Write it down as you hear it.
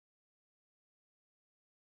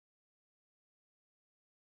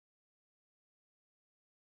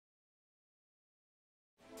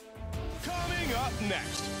Up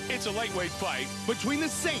next, it's a lightweight fight between the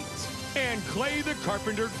Saint and Clay the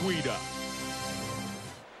Carpenter Guida.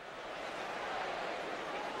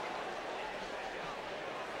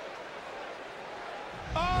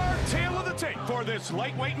 Our tale of the tape for this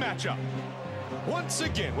lightweight matchup. Once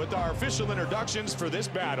again, with our official introductions for this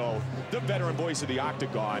battle, the veteran voice of the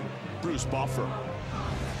Octagon, Bruce Buffer.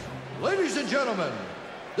 Ladies and gentlemen,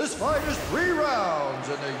 this fight is 3 rounds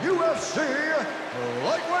in the UFC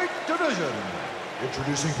lightweight division.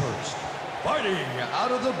 Introducing first, fighting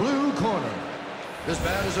out of the blue corner. This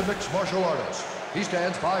man is a mixed martial artist. He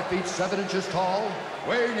stands 5 feet 7 inches tall,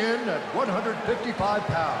 weighing in at 155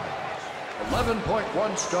 pounds,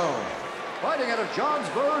 11.1 stone. Fighting out of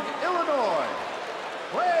Johnsburg, Illinois,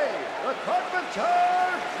 Clay the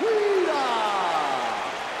Carpenter Guida.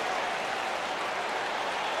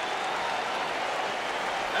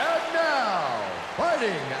 And now,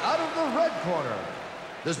 fighting out of the red corner.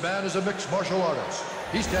 This man is a mixed martial artist.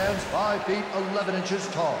 He stands 5 feet 11 inches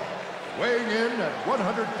tall, weighing in at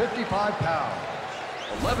 155 pounds,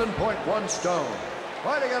 11.1 stone.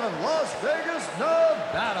 Fighting out of Las Vegas,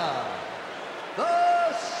 Nevada,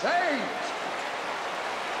 the Saint.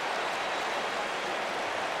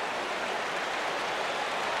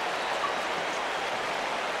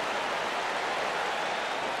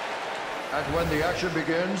 And when the action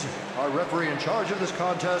begins, our referee in charge of this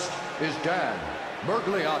contest is Dan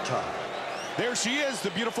Miragliotta. There she is,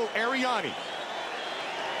 the beautiful Ariane. Are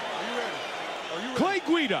you ready? Are you ready? Clay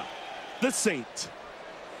Guida, the Saint.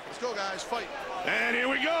 Let's go, guys. Fight. And here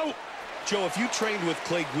we go. Joe, if you trained with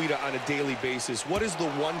Clay Guida on a daily basis, what is the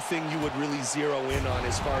one thing you would really zero in on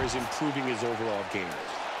as far as improving his overall game?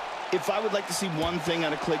 If I would like to see one thing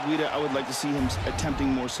out of Clay Guida, I would like to see him attempting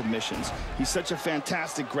more submissions. He's such a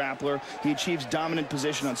fantastic grappler. He achieves dominant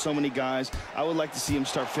position on so many guys. I would like to see him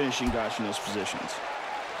start finishing guys from those positions.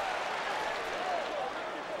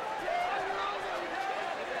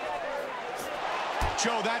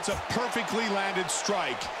 Joe, that's a perfectly landed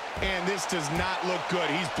strike, and this does not look good.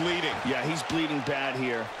 He's bleeding. Yeah, he's bleeding bad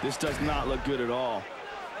here. This does not look good at all.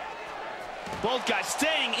 Both guys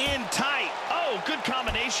staying in tight. Oh, good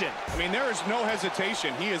combination. I mean, there is no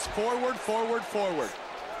hesitation. He is forward, forward, forward.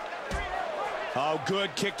 Oh,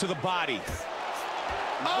 good kick to the body.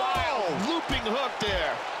 Wow, looping hook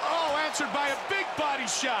there. Oh, answered by a big body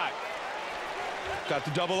shot. Got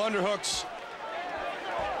the double underhooks.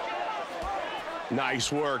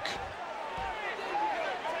 Nice work.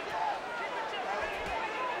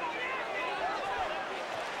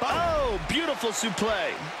 Oh, beautiful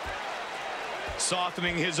suplex.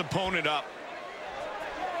 Softening his opponent up.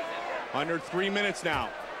 Under 3 minutes now.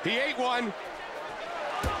 He ate one.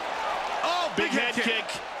 Oh, big head kick.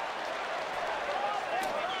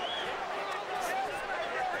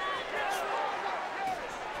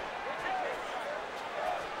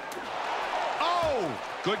 Oh,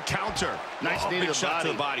 good counter. Nice knee to the shot to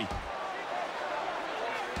the body.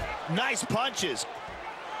 Nice punches.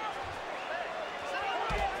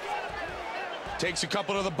 Takes a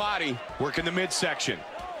couple to the body, working the midsection.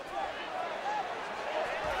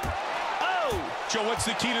 Oh! Joe, what's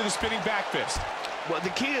the key to the spinning back fist? Well, the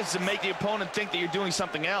key is to make the opponent think that you're doing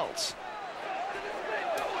something else.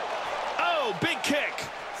 Oh, big kick.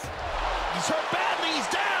 He's hurt badly, he's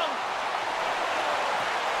down.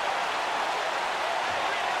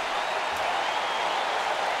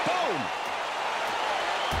 Boom!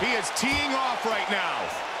 He is teeing off right now.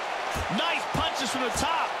 Nice punches from the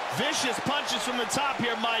top. Vicious punches from the top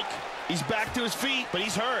here, Mike. He's back to his feet, but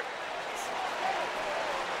he's hurt.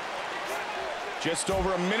 Just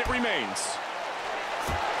over a minute remains.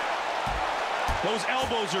 Those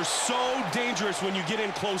elbows are so dangerous when you get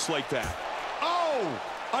in close like that. Oh!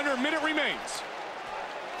 Under a minute remains.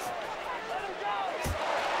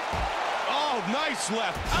 Oh, nice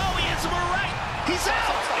left. Oh, he hits him right. He's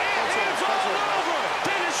out. It is all over.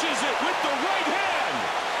 Finishes it with the right hand.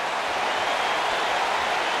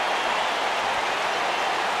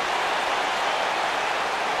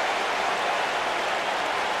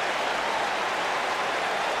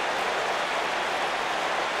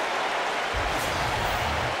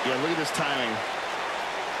 Yeah, look at this timing.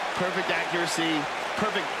 Perfect accuracy,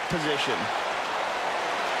 perfect position.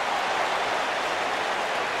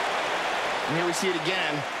 And here we see it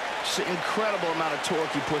again. Just an incredible amount of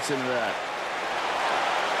torque he puts into that.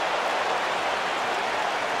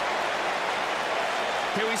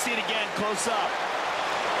 Here we see it again, close up.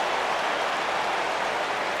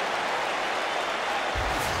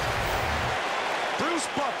 Bruce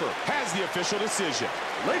Buffer has the official decision.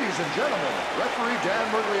 Ladies and gentlemen, referee Dan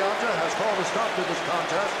Miragliotta has called a stop to this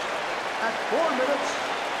contest at 4 minutes,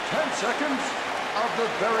 10 seconds of the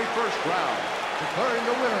very first round. declaring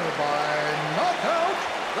the winner by knockout,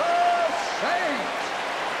 the Saint.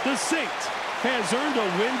 The Saint has earned a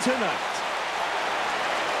win tonight.